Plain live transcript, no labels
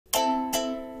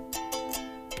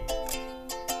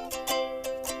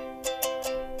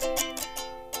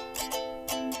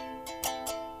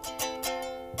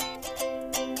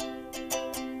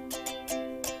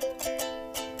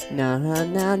Na na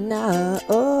na na,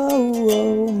 oh,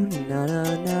 oh, na na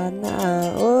na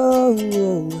na, oh,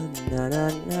 oh, na na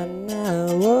na na,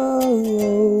 oh,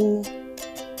 oh.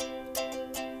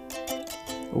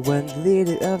 When the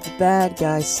leader of the bad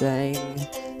guys sang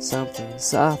something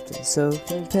soft and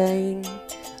soaked in pain,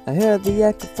 I heard the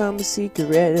echo from a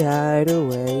secret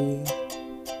hideaway.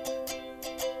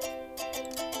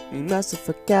 He must have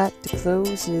forgot to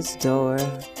close his door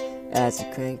as he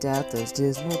cranked out those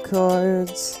dismal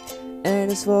chords, and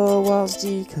his four walls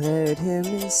declared him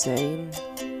insane.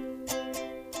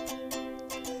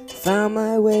 Found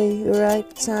my way,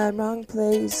 right time, wrong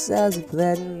place, as I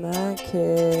bled in my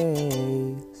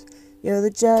caves. You're the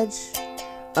judge,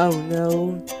 oh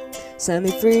no, set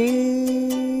me free.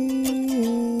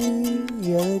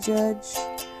 You're the judge,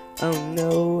 oh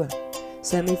no,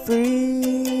 set me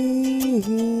free.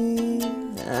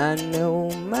 I know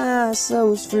my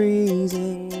soul's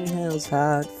freezing, hell's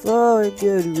hot for a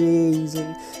good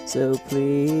reason, so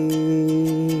please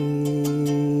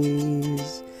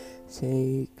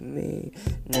take me.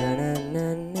 Na na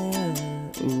na na,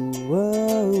 ooh,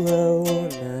 whoa, whoa,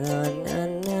 na na na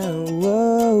na,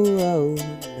 whoa, whoa,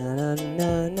 na na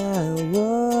na na,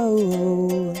 whoa,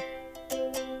 whoa.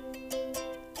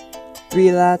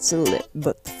 3 lights are lit,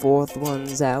 but the 4th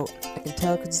one's out. I can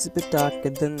tell 'cause it's a bit darker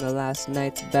than the last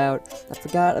night's bout. I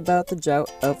forgot about the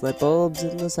drought of light bulbs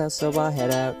in this house, so I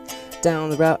head out down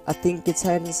the route. I think it's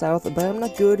heading south, but I'm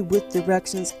not good with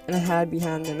directions, and I hide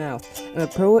behind my mouth. I'm a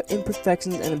pro at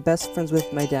imperfections, and I'm best friends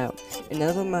with my doubt.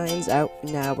 Another mind's out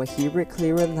now, I hear it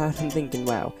clear and loud. I'm thinking,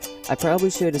 wow, I probably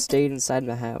should have stayed inside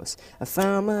my house. I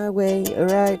found my way,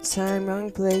 right time, wrong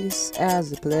place,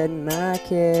 as I bled in my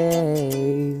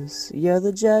caves. You're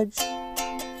the judge,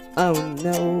 oh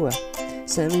no,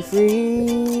 set me free.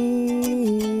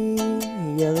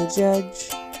 You're the judge,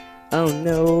 oh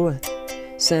no,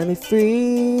 set me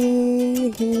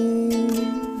free.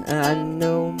 I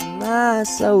know my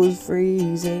soul's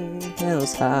freezing,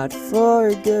 hell's hot for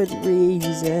a good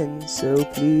reason, so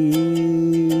please.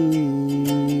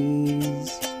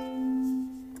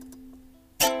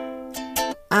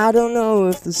 I don't know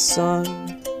if the song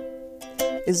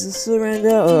is a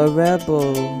surrender or a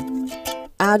rebel.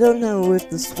 I don't know if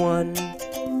this one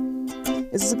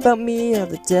is about me or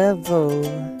the devil.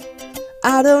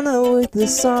 I don't know if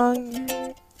this song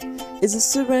is a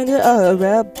surrender or a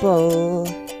rebel.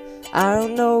 I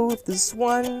don't know if this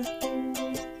one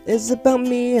is about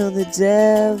me or the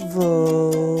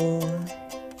devil.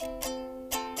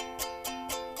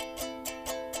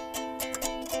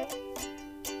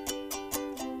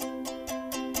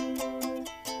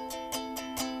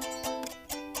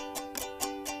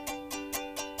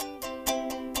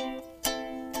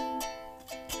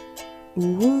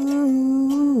 Ooh.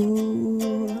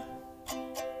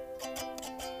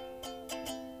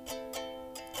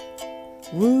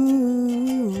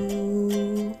 Woo.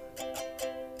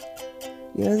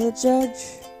 You're the judge,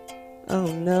 oh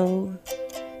no,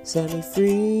 set me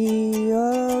free,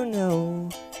 oh no.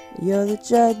 You're the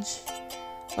judge,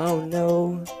 oh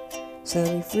no,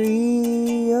 set me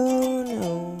free, oh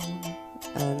no.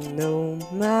 I know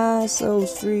my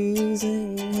soul's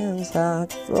freezing, hell's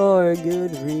hot for a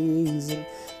good reason,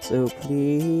 so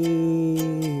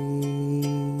please.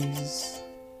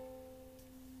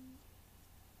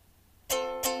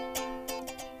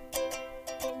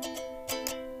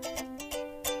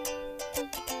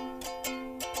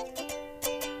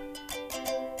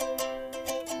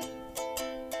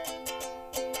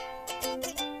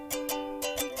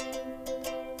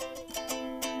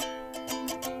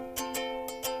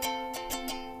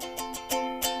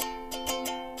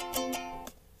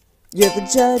 You're the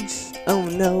judge, oh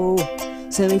no,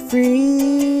 set me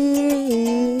free.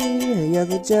 You're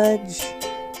the judge,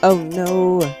 oh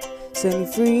no, set me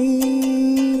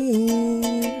free.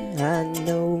 I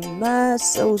know my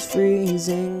soul's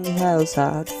freezing, hell's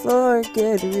hot for a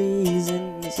good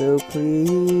reason, so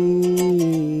please.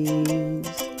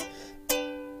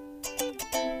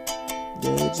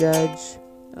 You're the judge,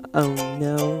 oh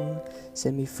no,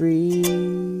 set me free.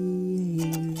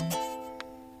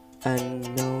 I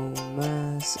know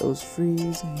my soul's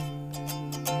freezing.